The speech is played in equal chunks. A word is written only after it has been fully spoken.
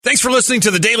Thanks for listening to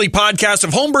the daily podcast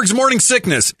of Holmberg's Morning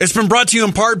Sickness. It's been brought to you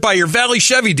in part by your Valley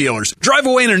Chevy dealers. Drive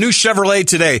away in a new Chevrolet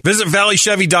today. Visit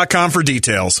valleychevy.com for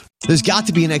details. There's got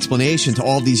to be an explanation to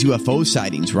all of these UFO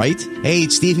sightings, right? Hey,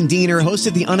 it's Stephen Diener, host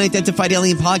of the Unidentified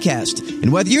Alien Podcast.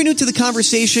 And whether you're new to the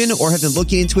conversation or have been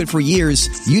looking into it for years,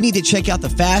 you need to check out the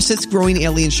fastest growing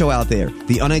alien show out there,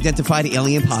 the Unidentified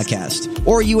Alien Podcast,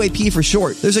 or UAP for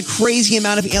short. There's a crazy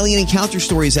amount of alien encounter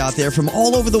stories out there from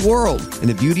all over the world. And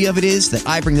the beauty of it is that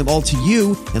I bring them all to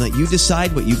you and let you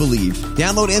decide what you believe.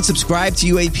 Download and subscribe to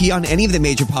UAP on any of the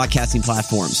major podcasting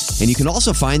platforms. And you can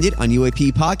also find it on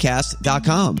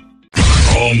UAPpodcast.com.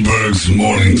 Holmberg's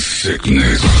Morning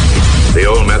Sickness. The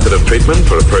old method of treatment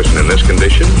for a person in this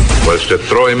condition was to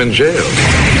throw him in jail.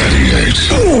 98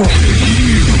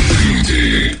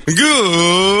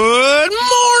 Good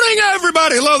morning,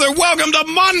 everybody. Hello there. Welcome to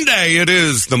Monday. It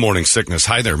is the Morning Sickness.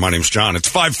 Hi there. My name's John. It's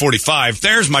 5:45.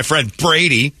 There's my friend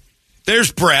Brady.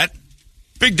 There's Brett.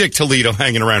 Big Dick Toledo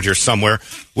hanging around here somewhere.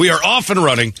 We are off and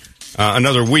running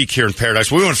another week here in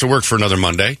Paradise. We won't have to work for another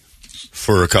Monday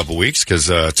for a couple weeks because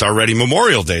it's already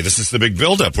Memorial Day. This is the big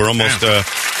buildup. We're almost, get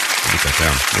that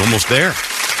down. We're almost there.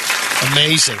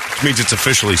 Amazing. Which means it's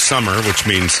officially summer, which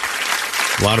means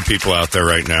a lot of people out there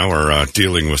right now are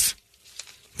dealing with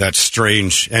that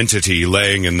strange entity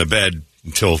laying in the bed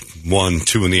until 1,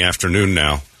 2 in the afternoon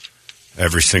now,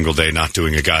 every single day, not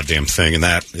doing a goddamn thing, and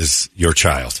that is your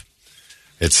child.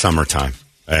 It's summertime,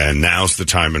 and now's the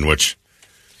time in which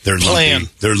their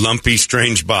lumpy,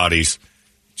 strange bodies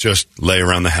just lay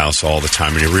around the house all the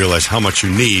time, and you realize how much you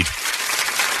need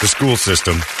the school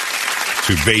system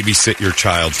to babysit your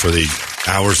child for the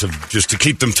hours of just to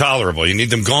keep them tolerable. You need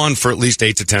them gone for at least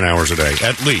 8 to 10 hours a day,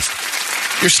 at least.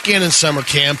 You're scanning summer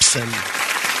camps and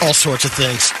all sorts of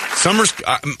things. Summers,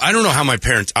 I don't know how my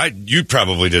parents, you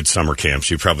probably did summer camps.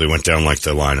 You probably went down like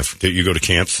the line of, did you go to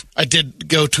camps? I did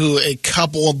go to a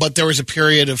couple, but there was a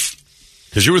period of...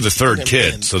 Because you were the third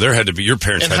kid, so there had to be, your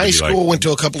parents had to be like... In high school, went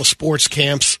to a couple of sports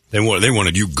camps. They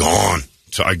wanted you gone.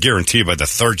 So I guarantee you by the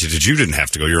third kid, you didn't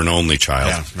have to go. You're an only child.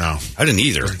 Yeah, no. I didn't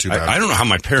either. I don't know how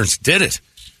my parents did it.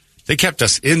 They kept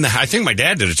us in the... I think my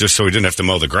dad did it just so he didn't have to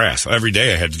mow the grass. Every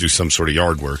day I had to do some sort of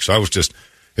yard work. So I was just...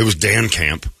 It was Dan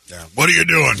camp. Yeah. What are you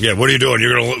doing? Yeah, what are you doing?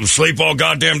 You're going to sleep all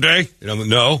goddamn day?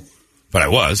 No. But I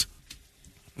was.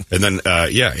 And then,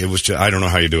 it was just... I don't know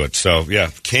how you do it. So, yeah,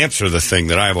 camps are the thing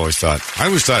that I've always thought. I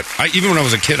always thought... even when I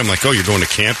was a kid, I'm like, oh, you're going to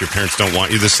camp? Your parents don't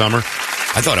want you this summer?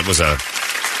 I thought it was an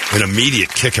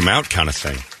immediate kick-them-out kind of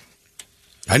thing.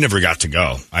 I never got to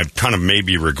go. I kind of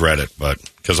maybe regret it, but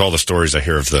because all the stories I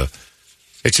hear of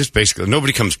it's just basically,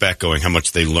 nobody comes back going how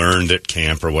much they learned at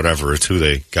camp or whatever. It's who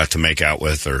they got to make out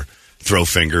with or throw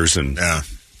fingers and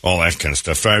all that kind of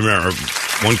stuff. I remember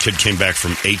one kid came back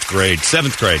from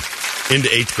 7th grade, into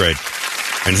 8th grade,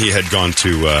 and he had gone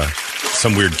to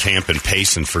some weird camp in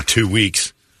Payson for 2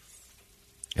 weeks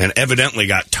and evidently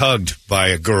got tugged by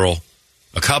a girl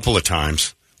a couple of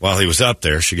times while he was up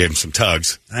there. She gave him some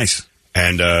tugs. Nice.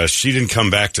 And she didn't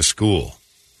come back to school.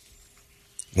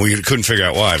 We couldn't figure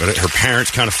out why, but her parents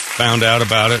kind of found out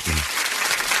about it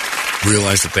and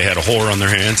realized that they had a whore on their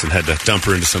hands and had to dump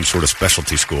her into some sort of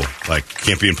specialty school. Like,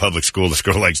 can't be in public school. This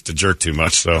girl likes to jerk too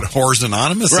much. So Whores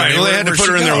Anonymous? Right. Well, they had to put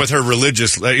her in there with her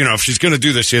religious, if she's going to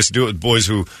do this, she has to do it with boys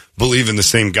who believe in the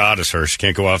same God as her. She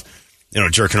can't go off,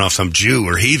 jerking off some Jew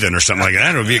or heathen or something like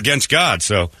that. It would be against God.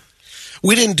 So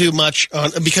we didn't do much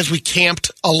because we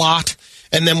camped a lot,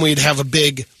 and then we'd have a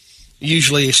big,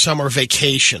 usually summer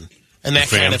vacation. And that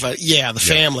kind of the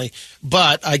family.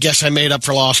 But I guess I made up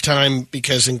for lost time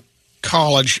because in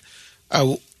college,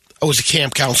 I was a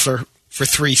camp counselor for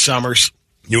 3 summers.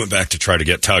 You went back to try to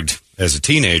get tugged as a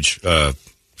teenage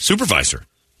supervisor.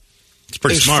 It's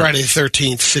pretty smart. Friday the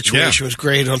 13th situation was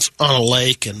great on a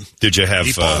lake. And did you have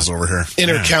balls over here?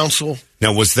 Inter-council.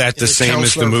 Now, was that the same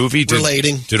as the movie?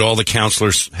 Relating. Did all the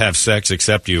counselors have sex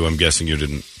except you? I'm guessing you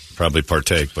didn't probably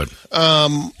partake, but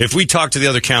if we talked to the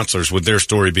other counselors, would their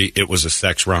story be it was a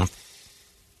sex romp?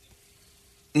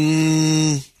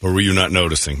 Or were you not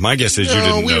noticing? My guess is you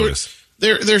didn't notice.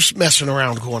 There's messing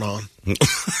around going on.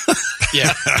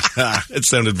 Yeah. It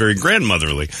sounded very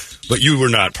grandmotherly, but you were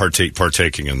not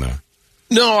partaking in the...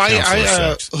 No,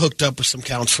 I hooked up with some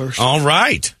counselors. All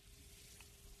right.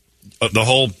 The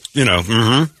whole,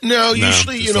 No,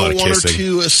 usually, 1 or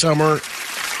 2 a summer.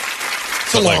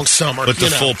 It's a long summer. But the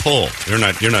full pull.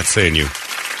 You're not saying you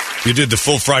did the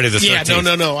full Friday the 13th.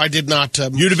 Yeah, no. I did not.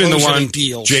 You'd have been the one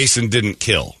Jason didn't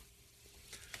kill.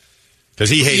 Because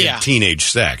he hated teenage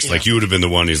sex. Yeah. Like, you would have been the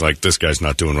one he's like, this guy's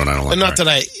not doing what I don't like. And not that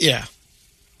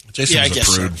Jason was a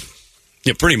prude. So.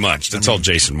 Yeah, pretty much. That's all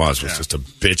Jason was just a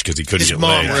bitch because he couldn't His get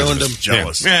mom laid. ruined him.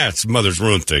 Jealous. Yeah, it's mothers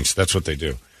ruin things. That's what they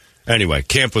do. Anyway,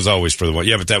 camp was always for the one.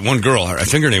 Yeah, but that one girl, I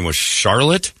think her name was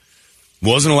Charlotte,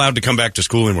 wasn't allowed to come back to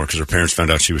school anymore because her parents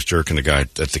found out she was jerking the guy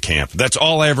at the camp. That's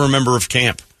all I ever remember of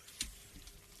camp.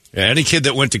 Yeah, any kid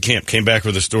that went to camp came back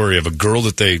with a story of a girl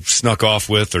that they snuck off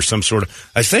with or some sort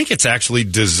of... I think it's actually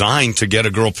designed to get a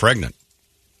girl pregnant.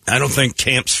 I don't think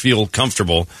camps feel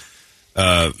comfortable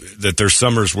that their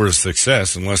summers were a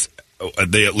success unless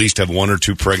they at least have one or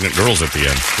two pregnant girls at the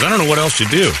end. 'Cause I don't know what else you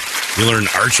do. You learn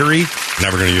archery,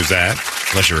 never going to use that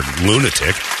unless you're a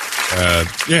lunatic.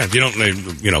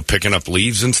 You don't, picking up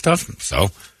leaves and stuff. So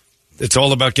it's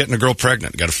all about getting a girl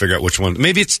pregnant. Got to figure out which one.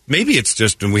 Maybe it's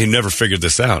just, and we never figured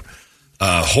this out.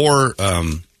 Horror,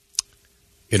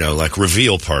 like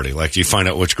reveal party. Like you find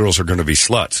out which girls are going to be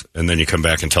sluts, and then you come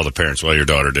back and tell the parents, well, your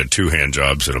daughter did 2 hand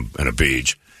jobs and a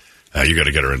beach. You got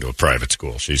to get her into a private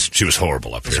school. She was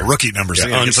horrible up here. Those are rookie numbers.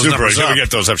 Yeah, get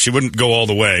those up. She wouldn't go all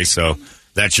the way, so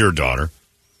that's your daughter.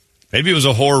 Maybe it was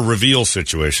a horror reveal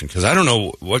situation, because I don't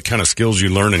know what kind of skills you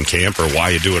learn in camp or why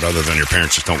you do it other than your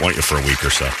parents just don't want you for a week or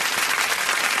so.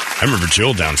 I remember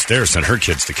Jill downstairs sent her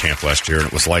kids to camp last year, and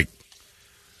it was like,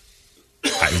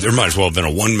 there might as well have been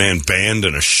a one-man band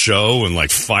and a show and, like,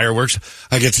 fireworks.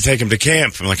 I get to take them to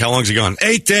camp. I'm like, how long's he gone?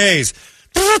 8 days.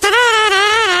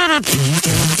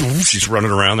 She's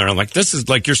running around there. I'm like, this is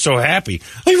like, you're so happy.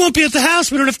 Oh, you won't be at the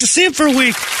house. We don't have to see him for a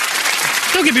week.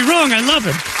 Don't get me wrong. I love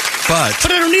him. But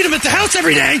I don't need him at the house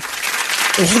every day.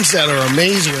 The ones that are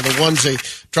amazing are the ones they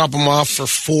drop them off for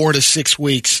 4 to 6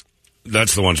 weeks.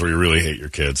 That's the ones where you really hate your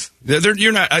kids.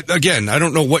 You're not. I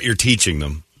don't know what you're teaching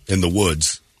them in the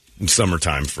woods in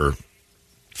summertime for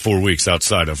 4 weeks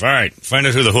outside of. All right, find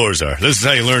out who the whores are. This is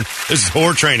how you learn. This is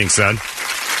whore training, son.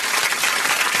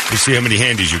 You see how many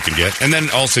handies you can get, and then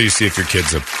also you see if your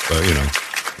kid's if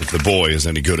the boy is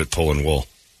any good at pulling wool.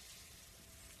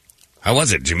 How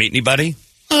was it? Did you meet anybody?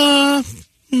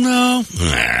 No.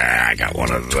 I got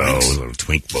one of those little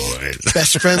twink boys.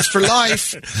 Best friends for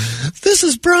life. This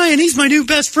is Brian. He's my new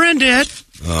best friend, Dad.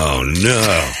 Oh,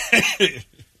 no.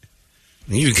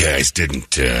 You guys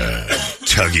didn't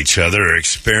tug each other or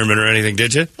experiment or anything,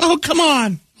 did you? Oh, come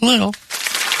on. A little.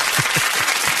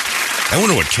 I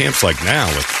wonder what camp's like now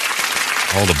with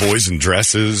all the boys in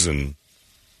dresses and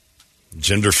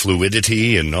gender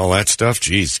fluidity and all that stuff.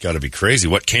 Geez, it's got to be crazy.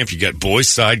 What camp you got? Boys'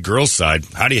 side, girls' side.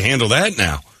 How do you handle that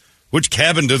now? Which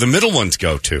cabin do the middle ones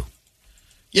go to?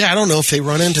 Yeah, I don't know if they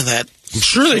run into that. I'm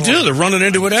sure they do. They're running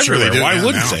into it everywhere. Sure. Why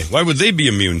wouldn't they? Why would they be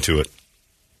immune to it?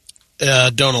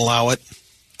 Don't allow it.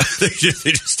 they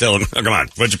just tell them, oh, come on,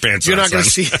 put your pants on. You're not going to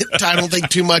see it, I don't think,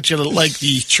 too much of it like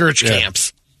the church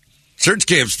camps. Church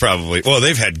camps probably. Well,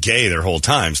 they've had gay their whole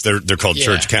times. They're called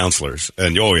church counselors.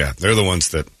 And, they're the ones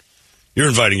that you're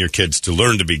inviting your kids to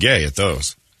learn to be gay at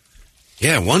those.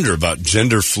 Yeah, I wonder about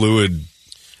gender fluid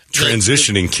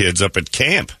transitioning kids up at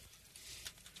camp.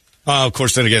 Of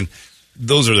course, then again,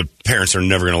 those are the parents who are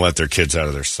never going to let their kids out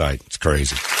of their sight. It's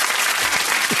crazy.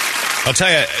 I'll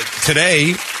tell you,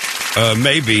 today, I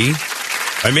may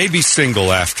be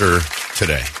single after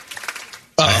today.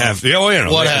 I have.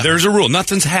 There's a rule.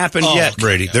 Nothing's happened yet, okay.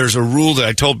 Brady. There's a rule that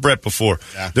I told Brett before.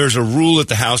 Yeah. There's a rule at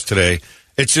the house today.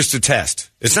 It's just a test.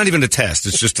 It's not even a test.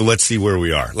 It's just let's see where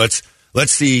we are. Let's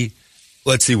see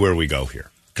where we go here.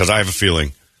 Because I have a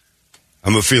feeling.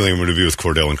 I'm going to be with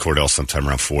Cordell and Cordell sometime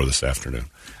around 4 this afternoon.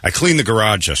 I cleaned the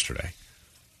garage yesterday.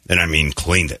 And I mean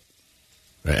cleaned it.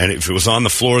 And if it was on the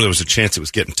floor, there was a chance it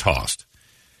was getting tossed.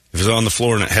 If it was on the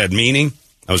floor and it had meaning,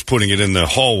 I was putting it in the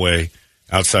hallway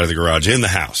outside of the garage in the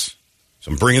house.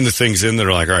 So I'm bringing the things in that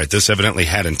are like, all right, this evidently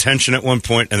had intention at one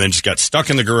point and then just got stuck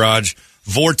in the garage.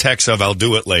 Vortex of I'll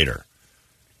do it later.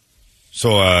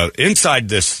 So inside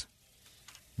this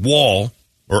wall,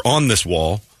 or on this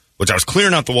wall, which I was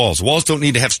clearing out the walls. The walls don't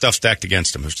need to have stuff stacked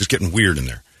against them. It was just getting weird in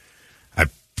there. I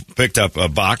picked up a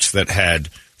box that had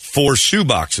 4 shoe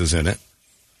boxes in it.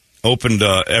 Opened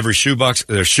every shoe box.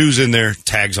 There's shoes in there,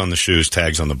 tags on the shoes,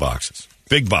 tags on the boxes.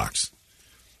 Big box.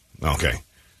 Okay.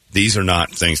 These are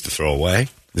not things to throw away.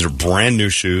 These are brand new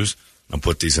shoes. I'll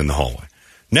put these in the hallway.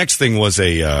 Next thing was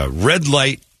a red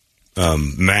light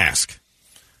mask.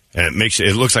 And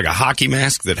it looks like a hockey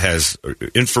mask that has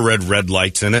infrared red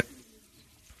lights in it.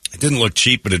 It didn't look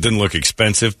cheap, but it didn't look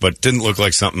expensive, but it didn't look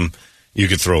like something you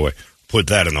could throw away. Put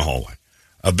that in the hallway.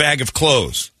 A bag of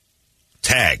clothes.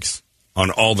 Tags on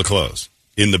all the clothes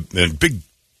in a big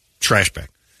trash bag.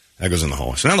 That goes in the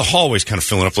hallway. So now the hallway's kind of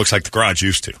filling up. Looks like the garage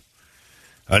used to.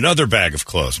 Another bag of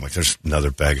clothes. I'm like, there's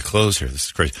another bag of clothes here. This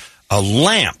is crazy. A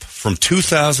lamp from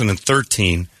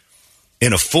 2013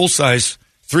 in a full-size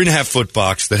 3.5-foot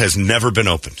box that has never been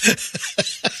opened.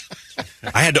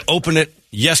 I had to open it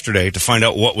yesterday to find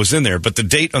out what was in there, but the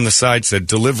date on the side said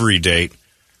delivery date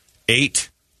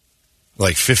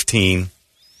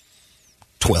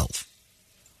 8/15/12.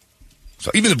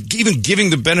 So even giving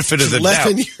the benefit of the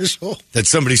 11 doubt years old. that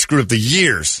somebody screwed up the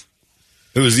years,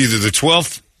 it was either the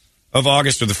 12th of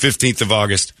August or the 15th of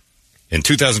August in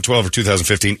 2012 or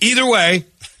 2015. Either way,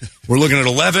 we're looking at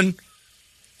 11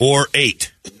 or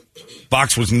 8.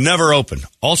 Box was never opened.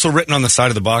 Also written on the side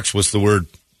of the box was the word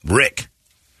Rick.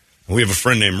 And we have a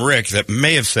friend named Rick that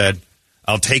may have said,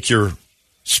 I'll take your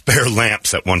spare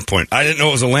lamps at one point. I didn't know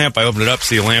it was a lamp. I opened it up,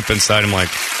 see a lamp inside. I'm like,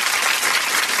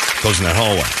 goes in that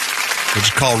hallway. Did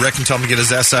you call Rick and tell him to get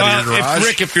his ass out of your garage?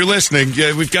 Rick, if you're listening,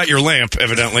 yeah, we've got your lamp,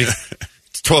 evidently.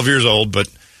 It's 12 years old, but...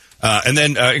 and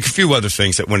then a few other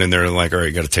things that went in there and like, all right,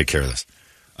 you got to take care of this.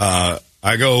 I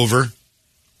go over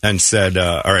and said,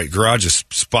 all right, garage is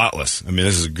spotless. I mean,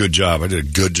 this is a good job. I did a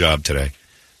good job today.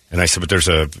 And I said, but there's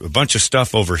a bunch of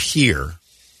stuff over here.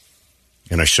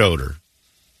 And I showed her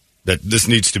that this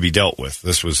needs to be dealt with.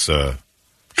 This was...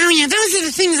 Oh, yeah, those are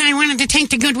the things I wanted to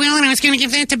take to Goodwill, and I was going to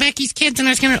give that to Becky's kids, and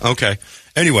I was going to... Okay.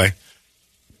 Anyway,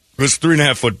 it was a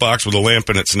 3.5-foot box with a lamp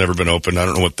in it. It's never been opened. I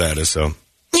don't know what that is, so...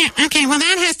 Yeah, okay, well,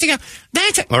 that has to go.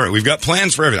 All right, we've got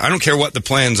plans for everything. I don't care what the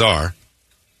plans are,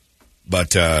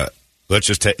 but let's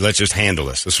just handle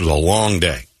this. This was a long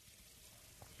day.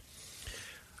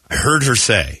 I heard her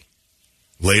say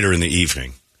later in the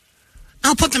evening,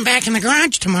 I'll put them back in the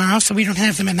garage tomorrow so we don't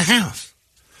have them in the house.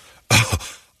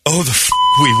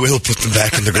 We will put them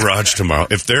back in the garage tomorrow.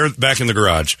 If they're back in the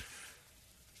garage,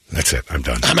 that's it. I'm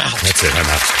done. I'm out. That's it. I'm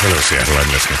out. Hello, Seattle.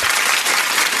 I'm listening.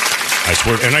 I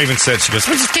swear. And I even said, she goes,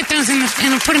 We'll just get those and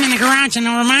I'll put them in the garage and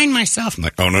I'll remind myself. I'm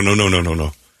like, oh, no.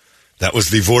 That was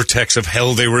the vortex of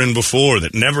hell they were in before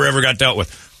that never, ever got dealt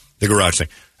with. The garage thing.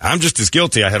 I'm just as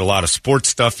guilty. I had a lot of sports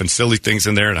stuff and silly things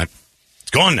in there, and it's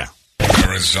gone now.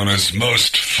 Arizona's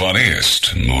most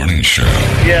funniest morning show.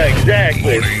 Yeah,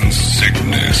 exactly. Morning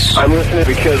Sickness. I'm listening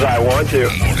because I want to.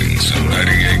 Mornings of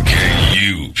 98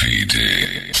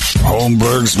 KUPD.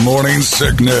 Holmberg's Morning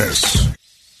Sickness.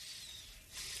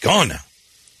 Gone now.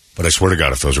 But I swear to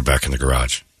God, if those are back in the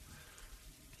garage,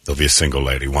 there'll be a single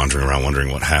lady wandering around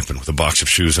wondering what happened with a box of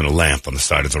shoes and a lamp on the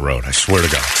side of the road. I swear to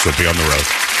God, she'll be on the road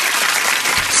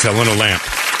selling a lamp.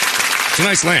 It's a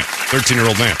nice lamp,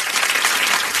 13-year-old lamp.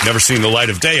 Never seen the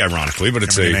light of day, ironically, but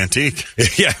it's an antique.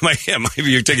 Yeah, maybe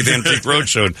you take it to the Antique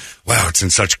Roadshow and, wow, it's in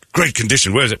such great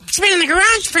condition. Where is it? It's been in the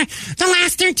garage for the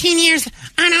last 13 years,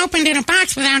 unopened in a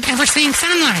box without ever seeing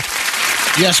sunlight.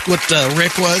 You ask what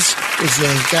Rick was? Was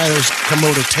the guy that was come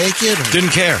over to take it? Or?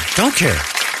 Didn't care. Don't care.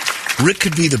 Rick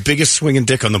could be the biggest swinging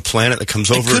dick on the planet that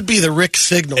comes over. It could be the Rick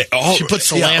signal. She puts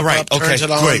the lamp up, turns it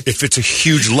on. Great. If it's a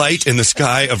huge light in the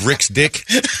sky of Rick's dick,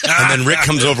 and then Rick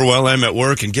comes over while I'm at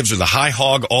work and gives her the high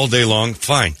hog all day long,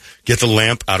 fine. Get the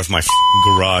lamp out of my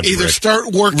garage, Either Rick.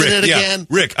 start working it again.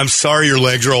 Rick, I'm sorry your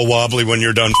legs are all wobbly when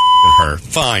you're done her.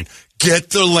 Fine.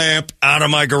 Get the lamp out of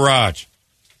my garage.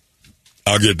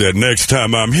 I'll get that next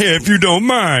time I'm here if you don't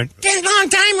mind. Been a long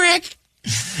time, Rick.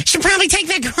 Should probably take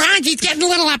that garage. He's getting a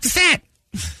little upset.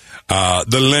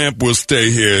 The lamp will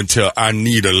stay here until I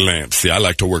need a lamp. See, I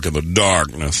like to work in the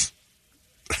darkness.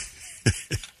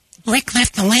 Rick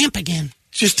left the lamp again.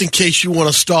 Just in case you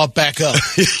want to start back up.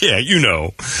 Yeah, you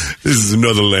know. This is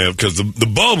another lamp because the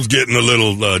bulb's getting a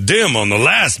little dim on the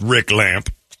last Rick lamp.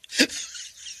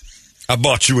 I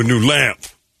bought you a new lamp.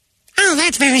 Oh,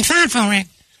 that's very thoughtful, Rick.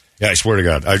 Yeah, I swear to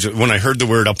God. When I heard the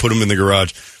word, I'll put them in the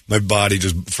garage, my body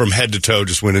just from head to toe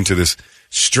just went into this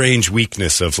strange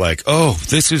weakness of like, oh,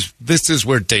 this is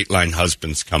where Dateline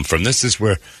husbands come from. This is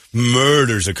where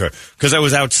murders occur. Because I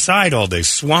was outside all day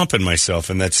swamping myself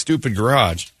in that stupid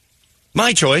garage.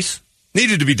 My choice.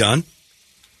 Needed to be done.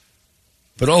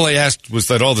 But all I asked was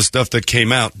that all the stuff that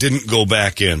came out didn't go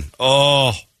back in.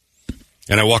 Oh.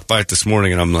 And I walked by it this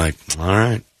morning and I'm like, all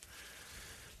right.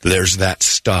 There's that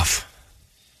stuff.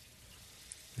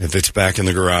 If it's back in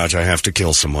the garage, I have to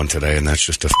kill someone today, and that's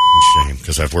just a shame,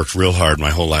 because I've worked real hard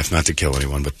my whole life not to kill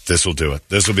anyone, but this will do it.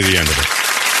 This will be the end of it.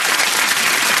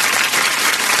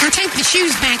 I'll take the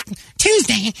shoes back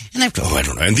Tuesday. And I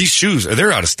don't know. And these shoes,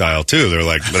 they're out of style, too. They're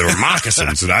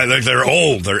moccasins, and they're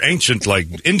old. They're ancient, like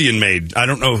Indian-made. I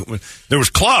don't know. There was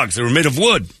clogs. They were made of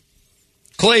wood.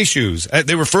 Clay shoes.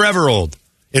 They were forever old.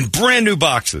 In brand-new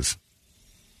boxes.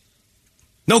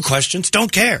 No questions.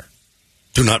 Don't care.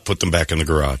 Do not put them back in the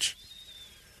garage.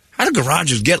 How do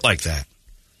garages get like that?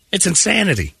 It's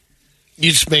insanity.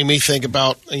 You just made me think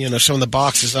about, some of the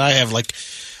boxes I have. Like,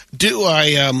 do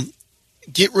I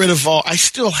get rid of all... I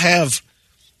still have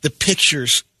the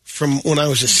pictures from when I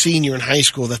was a senior in high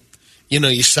school that,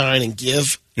 you sign and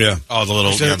give. Yeah. Oh, the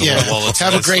little, wallets.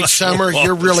 Have a great summer.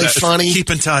 You're really funny. Keep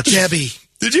in touch. Debbie.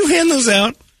 Did you hand those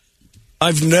out?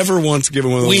 I've never once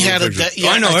given one of those. We had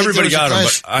I know, everybody got them,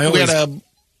 but I always... We had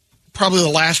probably the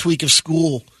last week of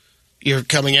school, you're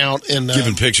coming out and...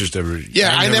 giving pictures to everybody.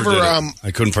 Yeah, I never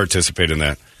I couldn't participate in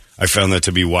that. I found that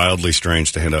to be wildly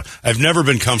strange to hand out. I've never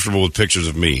been comfortable with pictures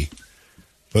of me.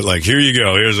 But, here you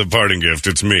go. Here's a parting gift.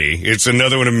 It's me. It's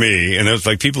another one of me. And it's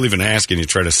people even ask, and you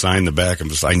try to sign the back.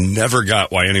 I never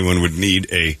got why anyone would need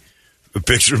a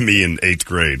picture of me in 8th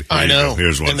grade. I know.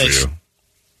 Here's one for you.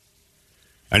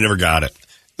 I never got it.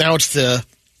 Now it's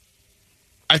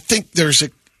I think there's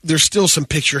still some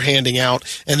picture handing out,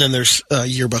 and then there's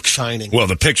yearbook signing. Well,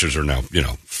 the pictures are now,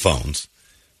 phones.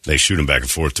 They shoot them back and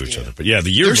forth to each other. But,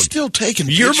 the yearbook. They're still taking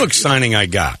yearbook signing I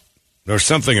got. There was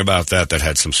something about that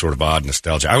had some sort of odd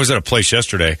nostalgia. I was at a place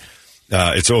yesterday.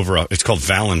 It's called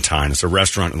Valentine. It's a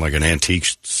restaurant in an antique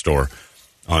store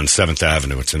on 7th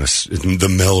Avenue. It's in the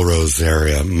Melrose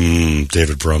area.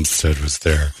 David Brumstead was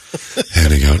there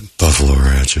handing out Buffalo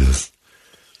Ranches.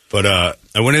 But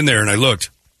I went in there and I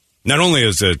looked. Not only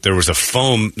is it there was a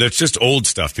foam, it's just old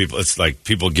stuff.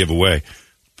 People give away,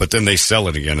 but then they sell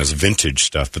it again as vintage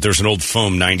stuff. But there's an old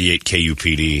foam 98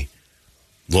 KUPD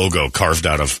logo carved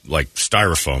out of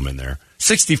styrofoam in there.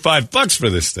 $65 for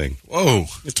this thing. Whoa.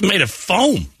 It's made of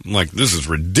foam. I'm like, this is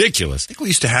ridiculous. I think we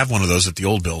used to have one of those at the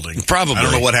old building. Probably. I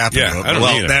don't know what happened to it. I don't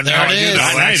need it. There it is.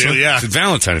 Actually, yeah. It's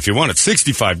Valentine if you want it.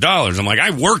 $65. I'm like, I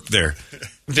worked there.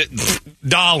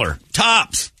 Dollar.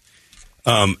 Tops.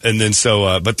 And then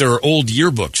but there are old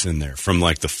yearbooks in there from the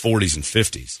 40s and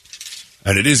 50s.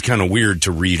 And it is kind of weird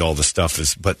to read all the stuff.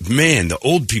 But man, the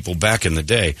old people back in the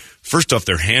day, first off,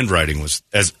 their handwriting was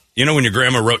when your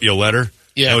grandma wrote you a letter?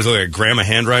 Yeah. It was like grandma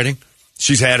handwriting.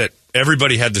 She's had it.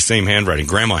 Everybody had the same handwriting,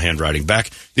 grandma handwriting.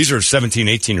 These are 17,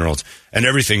 18-year-olds. And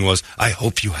everything was, I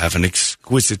hope you have an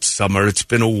exquisite summer. It's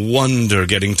been a wonder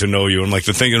getting to know you. And the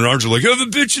thing in ours are have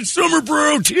a bitchin' summer,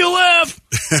 bro.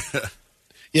 TLF.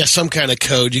 Yeah, some kind of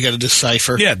code you got to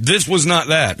decipher. Yeah, this was not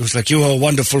that. It was you are a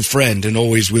wonderful friend and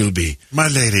always will be. My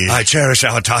lady. I cherish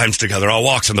our times together, our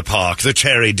walks in the park, the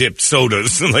cherry-dipped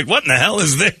sodas. I'm what in the hell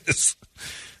is this?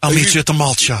 I'll meet you at the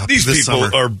malt shop. These this people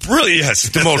summer. are brilliant. Yes,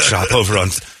 the malt shop over on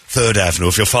 3rd Avenue.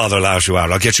 If your father allows you out,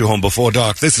 I'll get you home before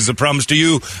dark. This is a promise to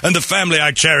you and the family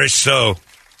I cherish so.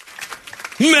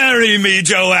 Marry me,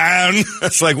 Joanne.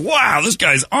 It's wow, this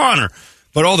guy's honor.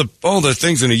 But all the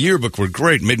things in the yearbook were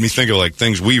great. Made me think of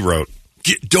things we wrote.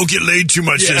 Don't get laid too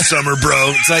much this summer,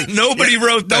 bro. It's nobody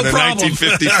wrote that in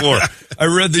 1954. I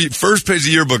read the first page of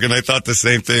the yearbook and I thought the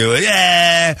same thing.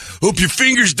 Hope your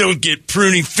fingers don't get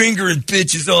pruning fingering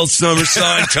bitches all summer.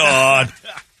 Signed, Todd.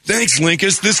 Thanks,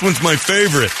 Linkus. This one's my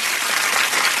favorite.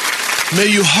 May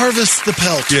you harvest the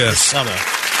pelt this summer.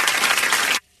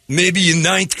 Maybe in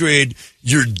 9th grade,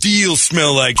 your deal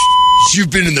smell like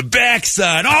you've been in the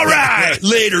backside. All right.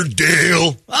 Later,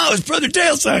 Dale. Oh, his brother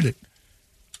Dale signed it.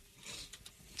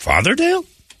 Father Dale?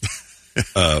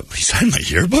 He signed my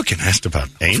yearbook and asked about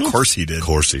anal? Of course he did. Of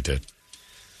course he did.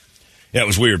 Yeah, it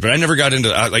was weird, but I never got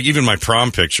into even my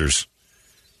prom pictures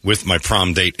with my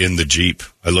prom date in the Jeep.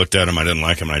 I looked at them, I didn't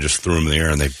like them, and I just threw them in the air,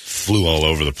 and they flew all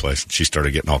over the place. She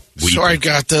started getting all weepy. So I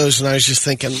got those, and I was just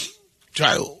thinking,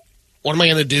 what am I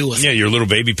going to do with them? Yeah, your little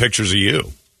baby pictures of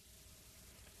you.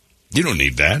 You don't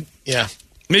need that. Yeah.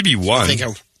 Maybe one.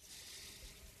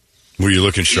 Were you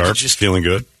looking sharp? Just feeling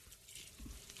good?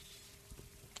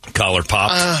 Collar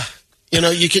popped?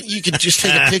 You could just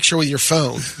take a picture with your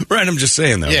phone. Right, I'm just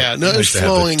saying that. Yeah, no, it was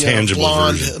flowing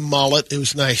blonde mullet. It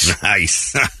was nice.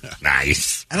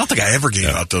 Nice. I don't think I ever gave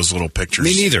out those little pictures.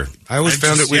 Me neither. I always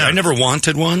found it weird. I never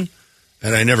wanted one,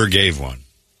 and I never gave one.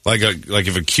 Like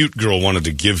if a cute girl wanted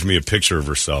to give me a picture of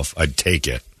herself, I'd take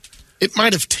it. It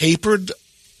might have tapered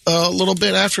a little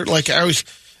bit after. I was,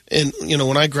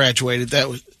 when I graduated, that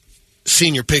was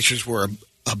senior pictures were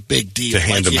a big deal. To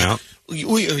hand them out?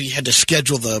 We had to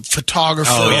schedule the photographer.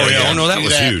 Oh, yeah. Oh, no, that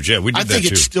was huge. Yeah, we did that too. I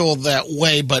think it's still that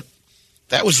way, but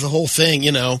that was the whole thing,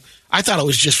 I thought it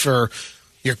was just for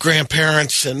your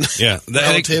grandparents and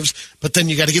relatives, but then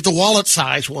you got to get the wallet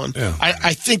size one. Yeah.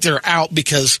 I think they're out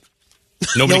because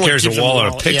nobody carries a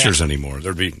wallet of pictures anymore.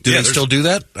 Do they still do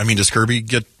that? I mean, does Kirby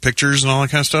get pictures and all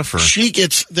that kind of stuff? Or?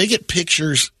 They get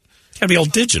pictures. It's got to be all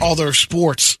digital. All their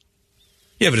sports.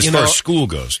 Yeah, but as far as school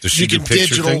goes, does she do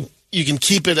picture thing? You can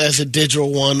keep it as a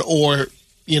digital one, or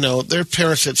their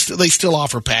parents they still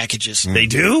offer packages. They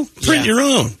do? Print your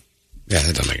own. Yeah,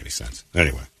 that doesn't make any sense.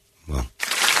 Anyway, well,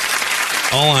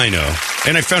 all I know,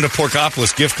 and I found a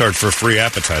Porkopolis gift card for a free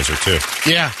appetizer too.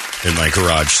 Yeah, in my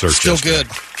garage search. Still good.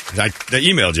 I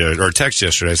emailed you or text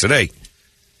yesterday. I said, hey,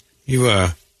 you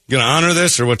going to honor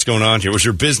this or what's going on here? It was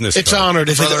your business It's card. honored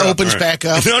if it opens back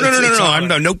up. No.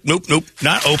 Nope.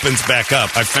 Not opens back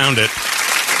up. I found it,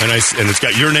 and it's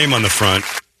got your name on the front.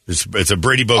 It's a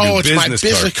Brady Bogan business card. Oh, it's my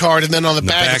business card, and then on the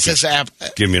back it says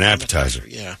give me an appetizer.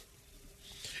 Yeah.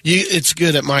 It's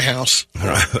good at my house.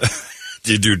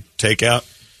 Do you do takeout?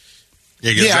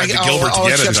 Yeah, I'll Gilbert to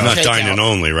get it. It's not dining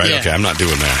only, right? Yeah. Okay, I'm not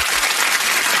doing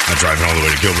that. I'm not driving all the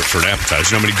way to Gilbert for an appetizer.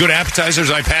 You know how many good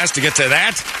appetizers I passed to get to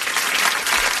that?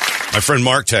 My friend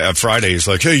Mark, Friday, he's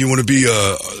like, hey, you want to be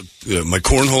my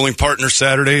cornholing partner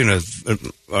Saturday? All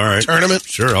right. Tournament?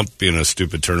 Sure, I'll be in a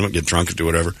stupid tournament, get drunk and do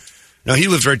whatever. Now, he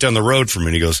lives right down the road from me,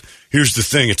 and he goes, here's the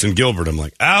thing, it's in Gilbert. I'm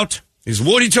like, out? He's,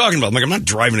 what are you talking about? I'm like, I'm not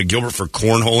driving to Gilbert for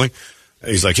cornholing. And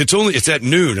he's like, it's at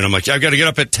noon. And I'm like, I've got to get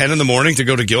up at 10 in the morning to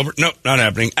go to Gilbert. No, not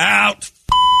happening. Out.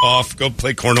 Off. Go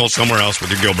play cornhole somewhere else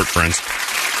with your Gilbert friends.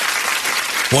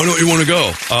 Why don't you want to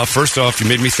go? First off, you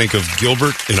made me think of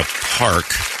Gilbert in a park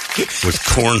with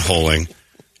cornholing.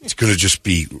 It's going to just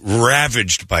be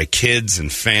ravaged by kids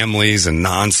and families and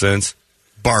nonsense.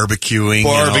 Barbecuing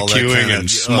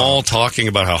and small talking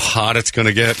about how hot it's going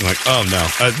to get. I'm like, oh,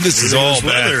 no. This is all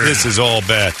bad. This is all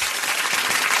bad.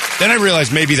 Then I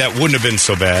realized maybe that wouldn't have been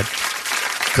so bad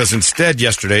because instead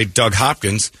yesterday, Doug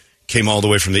Hopkins came all the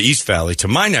way from the East Valley to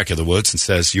my neck of the woods and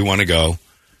says, you want to go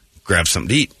grab something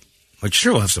to eat? I'm like,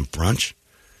 sure, we'll have some brunch.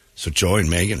 So Joy and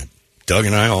Megan and Doug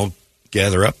and I all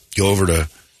gather up, go over to...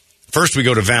 First, we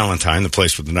go to Valentine, the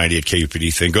place with the 98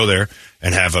 KUPD thing. Go there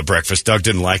and have a breakfast. Doug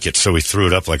didn't like it, so he threw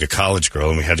it up like a college girl,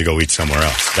 and we had to go eat somewhere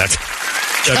else.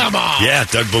 Come on. Yeah,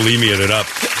 Doug bulimia'd it up.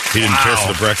 He didn't care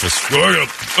for the breakfast.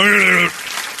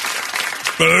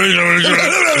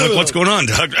 Like, what's going on,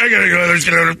 Doug? I gotta go.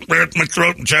 There's my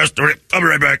throat and chest. I'll be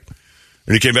right back.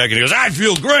 And he came back and he goes, I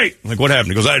feel great. I'm like, what happened?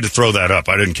 He goes, I had to throw that up.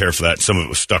 I didn't care for that. Some of it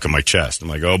was stuck in my chest. I'm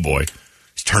like, oh boy.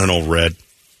 He's turning all red.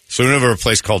 So we went over to a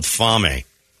place called Fame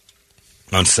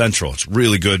on Central. It's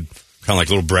really good, kind of like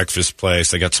a little breakfast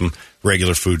place. They got some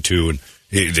regular food too, and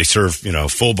they serve,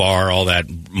 full bar, all that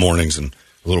mornings and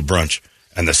a little brunch.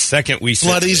 And the second we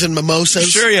Bloodies and mimosas?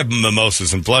 Sure, you have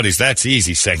mimosas and bloodies. That's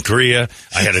easy. Sangria.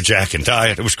 I had a Jack and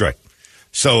Diet. It was great.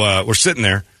 So we're sitting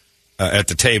there at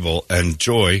the table, and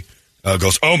Joy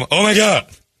goes, oh my God.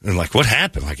 And I'm like, what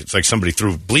happened? Like, it's like somebody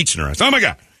threw bleach in her eyes. Oh, my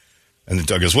God. And then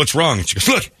Doug goes, what's wrong? And she goes,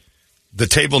 look. The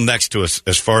table next to us,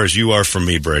 as far as you are from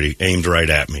me, Brady, aimed right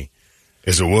at me,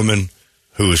 is a woman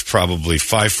who is probably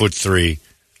 5'3",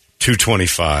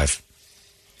 225,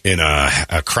 in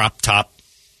a crop top,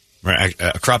 right?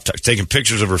 A crop top, taking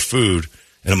pictures of her food.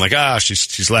 And I'm like,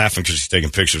 she's laughing because she's taking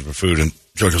pictures of her food. And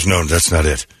Joy goes, no, that's not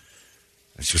it.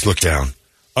 And she goes, look down.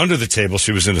 Under the table,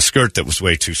 she was in a skirt that was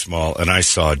way too small, and I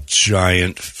saw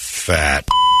giant, fat,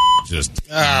 just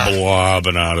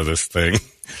blobbing out of this thing.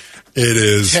 It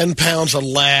is 10 pounds of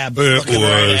lab looking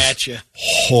right at you.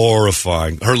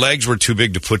 Horrifying. Her legs were too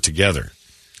big to put together.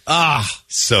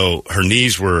 So her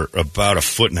knees were about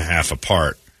 1.5 feet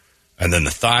apart, and then the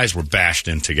thighs were bashed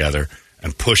in together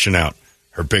and pushing out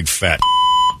her big fat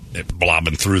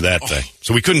blobbing through that thing.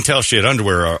 So we couldn't tell if she had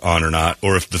underwear on or not,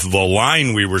 or if the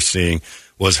line we were seeing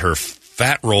was her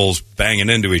fat rolls banging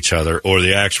into each other or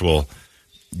the actual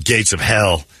gates of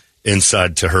hell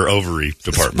inside to her ovary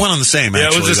department. One and the same, actually.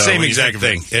 Yeah, it was the same exact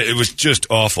thing. It was just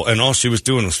awful. And all she was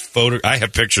doing was I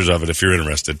have pictures of it if you're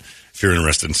interested. If you're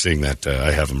interested in seeing that,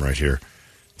 I have them right here.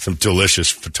 Some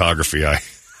delicious photography. I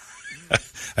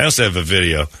also have a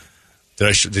video.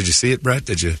 Did you see it, Brett?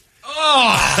 Did you?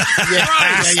 Oh,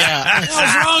 yeah.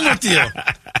 What's wrong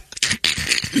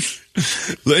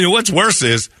with you? What's worse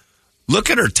is, look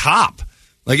at her top.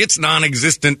 Like, it's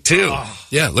non-existent, too. Oh.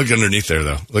 Yeah, look underneath there,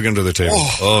 though. Look under the table.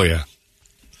 Oh yeah.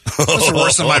 Those are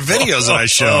worse than my videos that I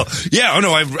show. Yeah,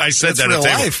 I said that at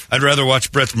table. I'd rather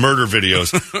watch Brett's murder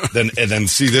videos than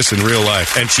see this in real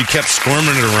life. And she kept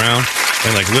squirming it around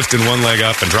and, like, lifting one leg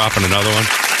up and dropping another one.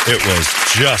 It was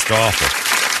just awful.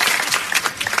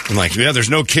 I'm like, yeah, there's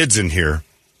no kids in here,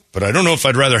 but I don't know if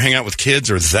I'd rather hang out with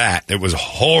kids or that. It was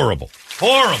horrible.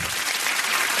 Horrible.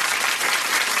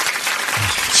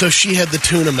 So she had the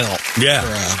tuna melt. Yeah.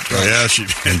 Yeah, she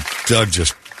did. And Doug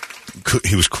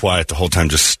he was quiet the whole time,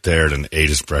 just stared and ate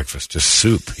his breakfast. Just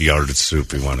soup. He ordered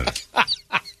soup. He wanted it.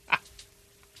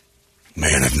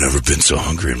 Man, I've never been so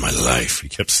hungry in my life. He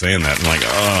kept saying that. I'm like,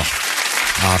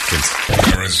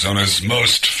 Hopkins. Arizona's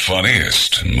most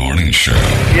funniest morning show.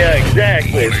 Yeah,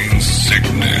 exactly. Morning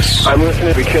Sickness. I'm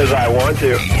listening because I want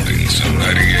to. Mornings on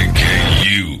 98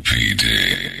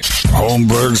 KUPD.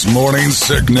 Holmberg's Morning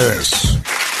Sickness.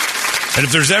 And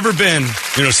if there's ever been,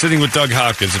 sitting with Doug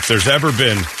Hopkins, if there's ever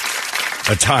been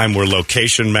a time where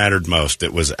location mattered most.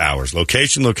 It was ours.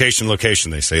 Location, location,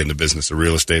 location, they say in the business of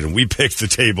real estate. And we picked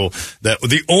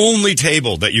the only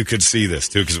table that you could see this,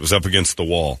 too, because it was up against the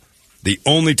wall. The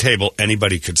only table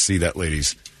anybody could see that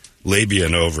lady's labia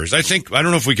and ovaries. I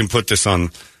don't know if we can put this on.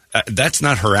 That's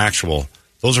not her actual.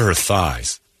 Those are her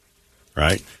thighs,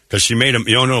 right? Because she made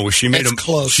she made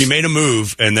a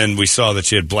move, and then we saw that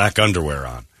she had black underwear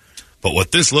on. But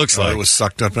what this looks like, it was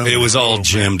sucked up in there. It was all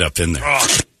jammed up in there.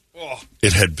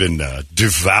 It had been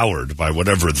devoured by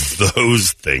whatever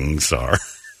those things are.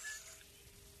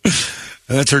 And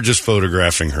that's her just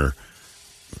photographing her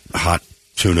hot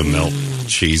tuna melt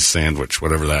cheese sandwich,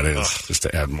 whatever that is, just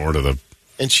to add more to the...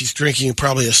 And she's drinking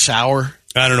probably a sour.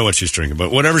 I don't know what she's drinking,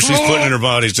 but whatever she's putting in her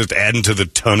body is just adding to the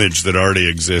tonnage that already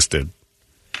existed.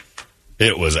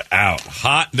 It was out.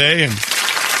 Hot day in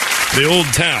the old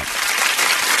town.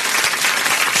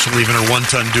 She leaving her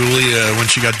one-ton dually when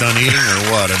she got done eating,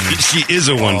 or what? I mean, she is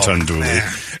a one-ton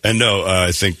dually. And no,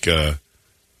 I think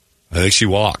she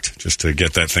walked just to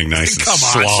get that thing nice and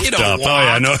sloughed up. Walk. Oh,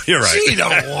 yeah, no, you're right. She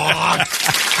don't walk.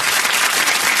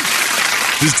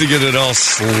 Just to get it all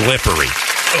slippery.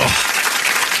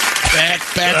 Back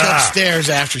upstairs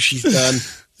after she's done.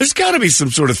 There's got to be some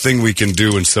sort of thing we can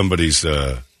do when somebody's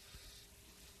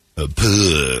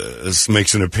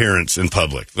makes an appearance in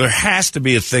public. There has to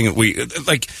be a thing that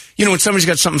when somebody's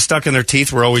got something stuck in their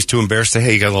teeth, we're always too embarrassed to say,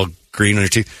 hey, you got a little green on your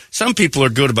teeth. Some people are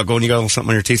good about going, you got a little something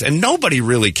on your teeth, and nobody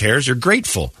really cares. You're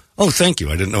grateful. Oh, thank you.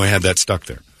 I didn't know I had that stuck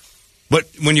there. But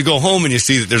when you go home and you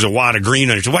see that there's a wad of green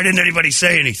on your teeth, why didn't anybody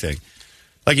say anything?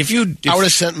 Like I would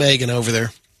have sent Megan over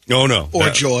there. Oh, no. Or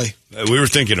Joy. We were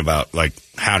thinking about,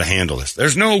 how to handle this.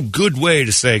 There's no good way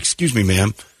to say, excuse me,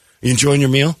 ma'am, you enjoying your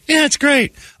meal? Yeah, it's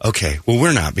great. Okay, well,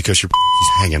 we're not because your is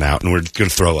hanging out and we're going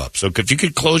to throw up. So if you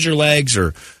could close your legs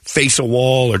or face a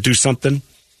wall or do something.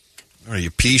 Are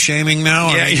you pee-shaming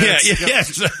now?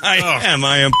 Yes, I am.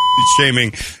 I am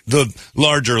shaming the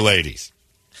larger ladies.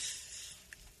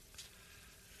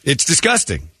 It's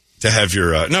disgusting to have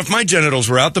your... now, if my genitals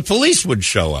were out, the police would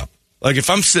show up. Like, if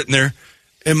I'm sitting there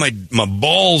and my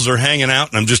balls are hanging out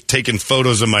and I'm just taking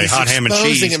photos of my hot ham and cheese.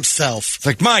 He's exposing himself. It's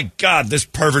like, my God, this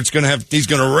pervert's he's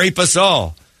going to rape us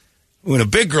all. When a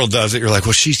big girl does it, you're like,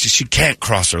 well, she can't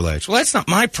cross her legs. Well, that's not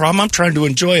my problem. I'm trying to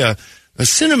enjoy a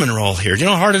cinnamon roll here. You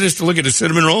know how hard it is to look at a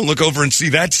cinnamon roll and look over and see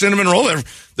that cinnamon roll?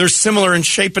 They're similar in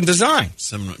shape and design.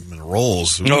 Cinnamon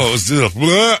rolls. No, it was...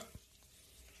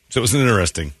 So it was an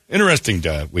interesting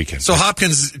weekend. So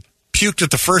Hopkins puked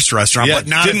at the first restaurant, but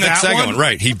not didn't at that second one.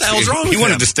 Right. What the hell's wrong with him? He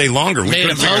wanted to stay longer. We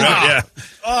couldn't figure it out.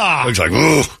 Yeah. Looks like,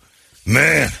 ooh,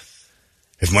 man,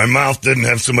 if my mouth didn't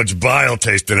have so much bile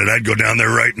taste in it, I'd go down there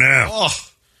right now. Oh,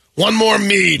 one more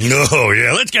mead. No,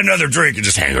 yeah, let's get another drink and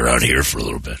just hang around here for a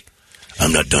little bit.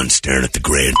 I'm not done staring at the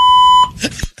grand.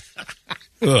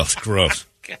 Ugh, it's gross.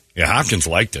 Yeah, Hopkins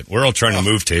liked it. We're all trying to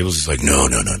move tables. He's like, no.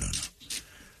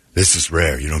 This is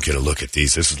rare. You don't get a look at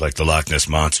these. This is like the Loch Ness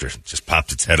Monster. Just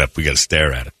popped its head up. We got to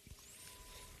stare at it.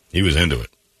 He was into it.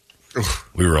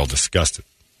 We were all disgusted.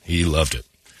 He loved it.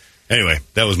 Anyway,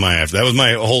 that was my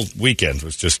whole weekend.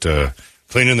 Was just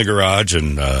cleaning the garage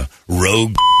and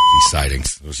rogue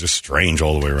sightings. It was just strange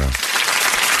all the way around.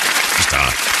 Just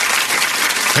odd.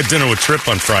 Had dinner with Tripp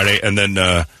on Friday, and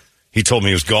then he told me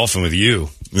he was golfing with you.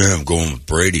 Yeah, I'm going with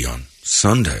Brady on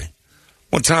Sunday.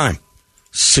 What time?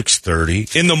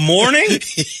 6:30 in the morning?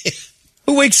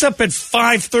 Who wakes up at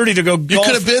 5:30 to go golf? You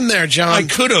could have been there, John. I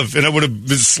could have, and I would have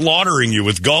been slaughtering you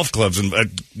with golf clubs and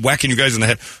whacking you guys in the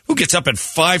head. Who gets up at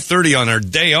 5:30 on their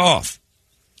day off?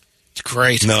 It's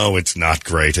great. No, it's not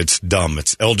great. It's dumb.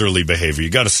 It's elderly behavior. You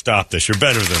got to stop this. You're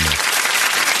better than this.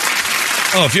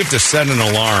 Oh, if you have to set an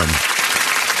alarm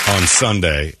on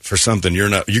Sunday for something you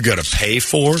got to pay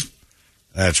for,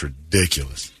 that's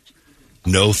ridiculous.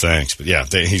 No thanks. But yeah,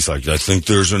 he's like, I think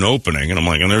there's an opening. And I'm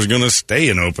like, and there's going to stay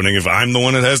an opening if I'm the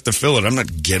one that has to fill it. I'm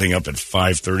not getting up at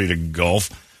 5:30 to golf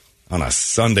on a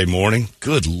Sunday morning.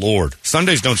 Good Lord.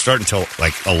 Sundays don't start until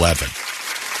like 11.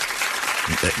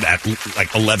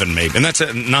 Like 11 maybe. And that's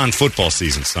a non-football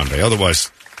season Sunday.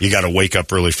 Otherwise, you got to wake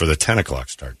up early for the 10 o'clock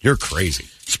start. You're crazy.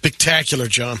 Spectacular,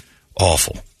 John.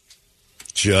 Awful.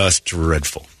 Just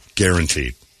dreadful.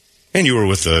 Guaranteed. And you were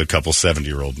with a couple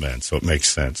 70-year-old men, so it makes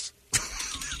sense.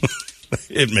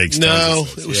 It makes tons of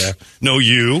sense. Yeah. No,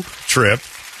 you, Tripp,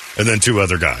 and then two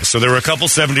other guys. So there were a couple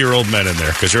 70-year-old men in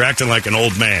there because you're acting like an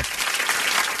old man.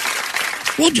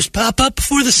 We'll just pop up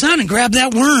before the sun and grab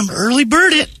that worm. Early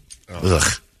bird it. Ugh.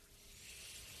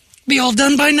 Be all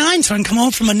done by 9 so I can come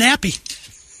home from a nappy.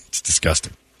 It's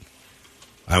disgusting.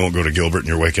 I won't go to Gilbert and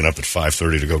you're waking up at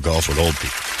 5:30 to go golf with old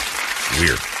people.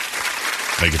 Weird.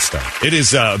 Make it stop. It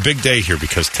is a big day here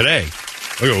because today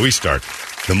Look at where we start.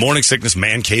 The Morning Sickness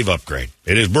Man Cave Upgrade.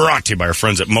 It is brought to you by our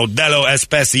friends at Modelo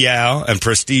Especial and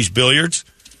Prestige Billiards.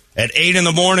 At 8 in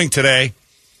the morning today,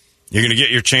 you're going to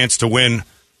get your chance to win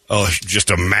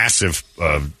just a massive,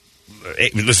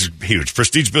 this is huge.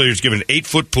 Prestige Billiards giving an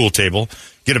 8-foot pool table,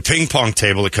 get a ping pong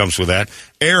table that comes with that,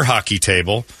 air hockey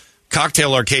table,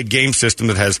 cocktail arcade game system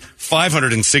that has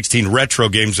 516 retro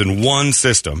games in one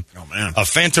system, a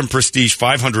Phantom Prestige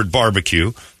 500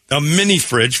 barbecue, a mini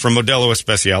fridge from Modelo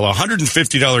Especial, a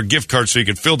 $150 gift card so you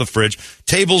can fill the fridge,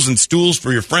 tables and stools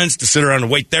for your friends to sit around and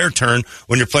wait their turn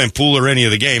when you're playing pool or any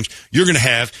of the games. You're going to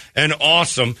have an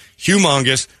awesome,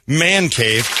 humongous man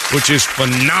cave, which is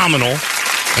phenomenal.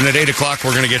 And at 8 o'clock,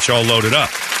 we're going to get you all loaded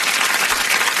up.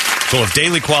 So we'll have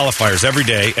daily qualifiers every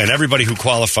day, and everybody who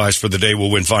qualifies for the day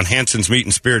will win Von Hansen's Meat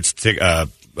and Spirits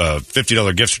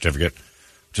 $50 gift certificate,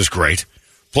 which is great.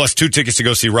 Plus 2 tickets to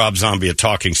go see Rob Zombie at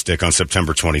Talking Stick on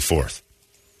September 24th.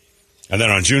 And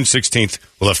then on June 16th,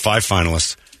 we'll have 5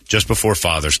 finalists just before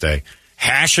Father's Day.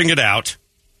 Hashing it out.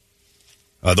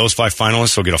 Those 5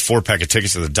 finalists will get a 4-pack of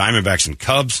tickets to the Diamondbacks and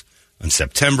Cubs in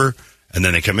September. And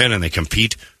then they come in and they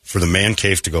compete for the man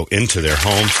cave to go into their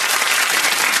homes.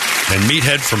 And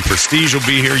Meathead from Prestige will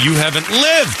be here. You haven't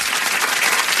lived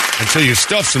until you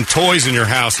stuffed some toys in your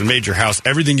house and made your house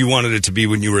everything you wanted it to be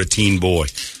when you were a teen boy.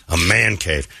 A man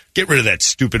cave. Get rid of that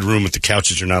stupid room with the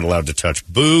couches you're not allowed to touch.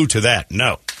 Boo to that.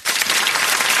 No.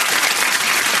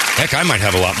 Heck, I might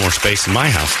have a lot more space in my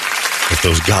house. If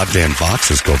those goddamn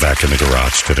boxes go back in the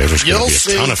garage today, there's going to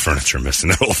be a ton of furniture missing.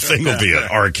 The whole thing will be an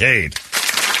arcade.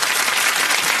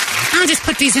 I'll just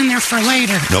put these in there for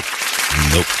later. Nope.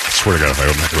 I swear to God, if I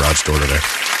open that garage door today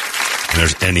and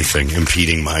there's anything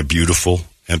impeding my beautiful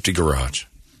empty garage,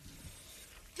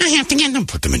 I have to get them.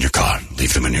 put them in your car.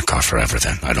 Leave them in your car forever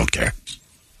then. I don't care.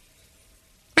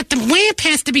 But the lamp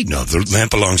has to be... No, the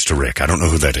lamp belongs to Rick. I don't know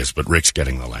who that is, but Rick's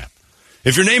getting the lamp.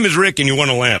 If your name is Rick and you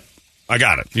want a lamp, I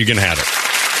got it. You can have it.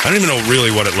 I don't even know really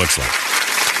what it looks like.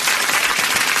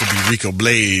 Could be Rico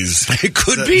Blaze. It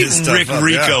could be Rick up,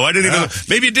 Rico. yeah. I didn't even.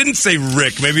 Maybe it didn't say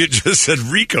Rick. Maybe it just said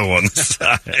Rico on the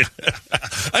side.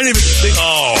 I didn't even think.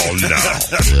 Oh no!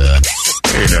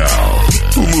 Hey now,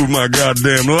 who moved my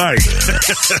goddamn light?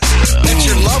 That's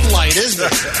your love light, isn't it?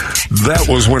 That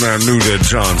was when I knew that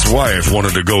John's wife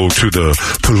wanted to go to the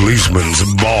policeman's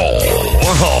ball.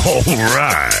 All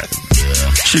right.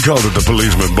 She called it the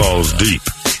policeman balls deep.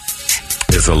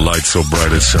 It's a light so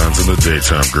bright it shines in the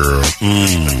daytime, girl.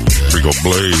 Rico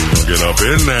Blaze gonna get up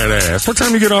in that ass. What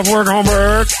time you get off work,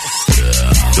 Holmberg?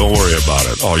 Don't worry about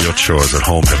it. All your chores at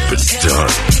home have been done.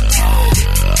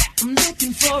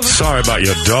 Sorry about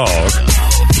your dog.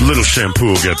 Little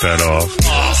shampoo will get that off.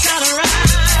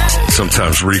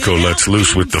 Sometimes Rico lets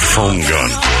loose with the foam gun.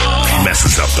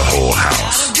 Messes up the whole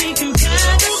house.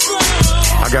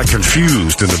 I got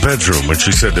confused in the bedroom when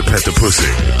she said to pet the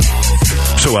pussy.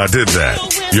 So I did that.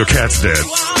 Your cat's dead.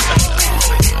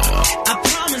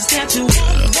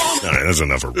 All right, that's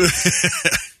enough.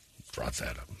 Brought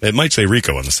that up. It might say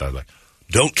Rico on the side. Like,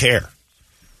 don't care.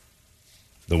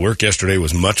 The work yesterday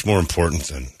was much more important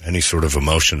than any sort of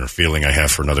emotion or feeling I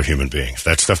have for another human being. If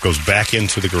that stuff goes back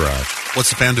into the garage. What's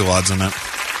the FanDuel odds on that?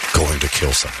 Going to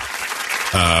kill someone.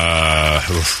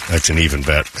 That's an even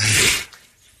bet.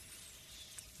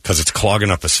 Because it's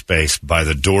clogging up a space. By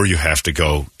the door, you have to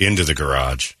go into the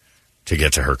garage to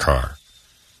get to her car.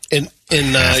 And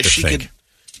she could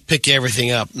pick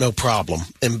everything up, no problem,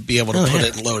 and be able to put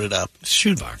it and load it up.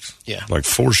 Shoebox. Yeah. Like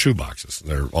 4 shoe boxes.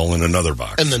 They're all in another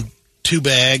box. And then 2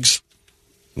 bags.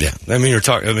 Yeah. I mean, you're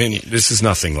talking, this is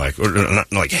nothing like, or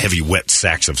not like heavy, wet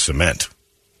sacks of cement.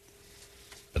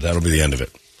 But that'll be the end of it.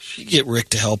 She get Rick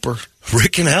to help her.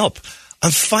 Rick can help. I'm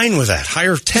fine with that.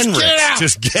 Hire 10 Ricks.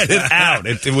 Just get it out.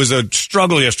 It was a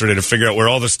struggle yesterday to figure out where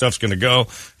all this stuff's going to go.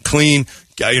 Clean.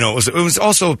 You know, it was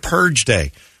also a purge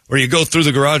day where you go through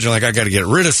the garage and like, I got to get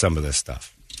rid of some of this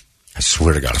stuff. I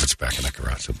swear to God, if it's back in that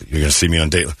garage, you're going to see me on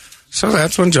date. So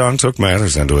that's when John took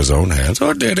matters into his own hands.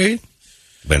 Or did he?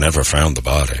 They never found the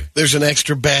body. There's an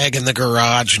extra bag in the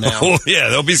garage now. Oh, yeah.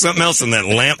 There'll be something else in that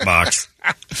lamp box.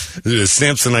 There's a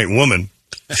Samsonite woman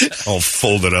all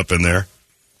folded up in there.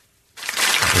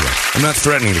 I'm not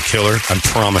threatening to kill her. I'm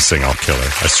promising I'll kill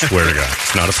her. I swear to God.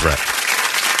 It's not a threat.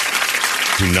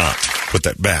 Do not put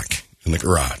that back in the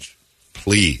garage.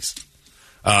 Please.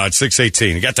 It's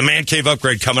 6:18. You got the Man Cave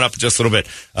upgrade coming up in just a little bit.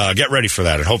 Get ready for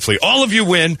that. And hopefully all of you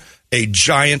win a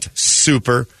giant,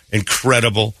 super,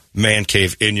 incredible Man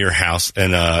Cave in your house.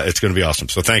 And it's going to be awesome.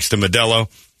 So thanks to Modelo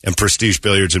and Prestige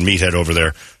Billiards and Meathead over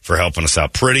there for helping us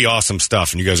out. Pretty awesome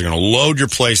stuff. And you guys are going to load your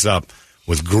place up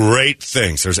with great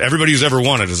things. There's everybody who's ever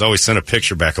won it has always sent a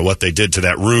picture back of what they did to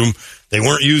that room they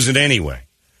weren't using anyway.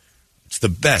 the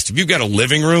best. If you've got a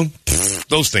living room,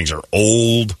 those things are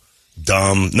old,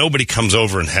 dumb. Nobody comes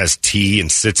over and has tea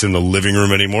and sits in the living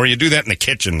room anymore. You do that in the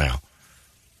kitchen now.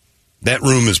 That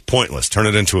room is pointless. Turn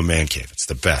it into a man cave. It's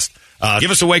the best.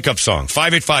 Give us a wake-up song.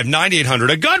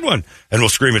 585-9800, a good one. And we'll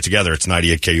scream it together. It's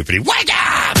 98 KUPD. Wake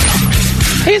up!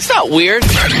 Hey, it's not weird.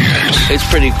 It's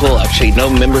pretty cool, actually. No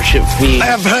membership fee. I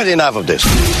have heard enough of this.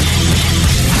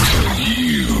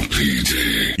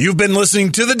 You've been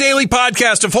listening to the daily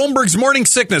podcast of Holmberg's Morning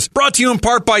Sickness, brought to you in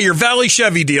part by your Valley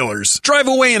Chevy dealers. Drive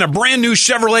away in a brand new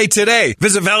Chevrolet today.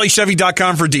 Visit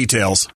valleychevy.com for details.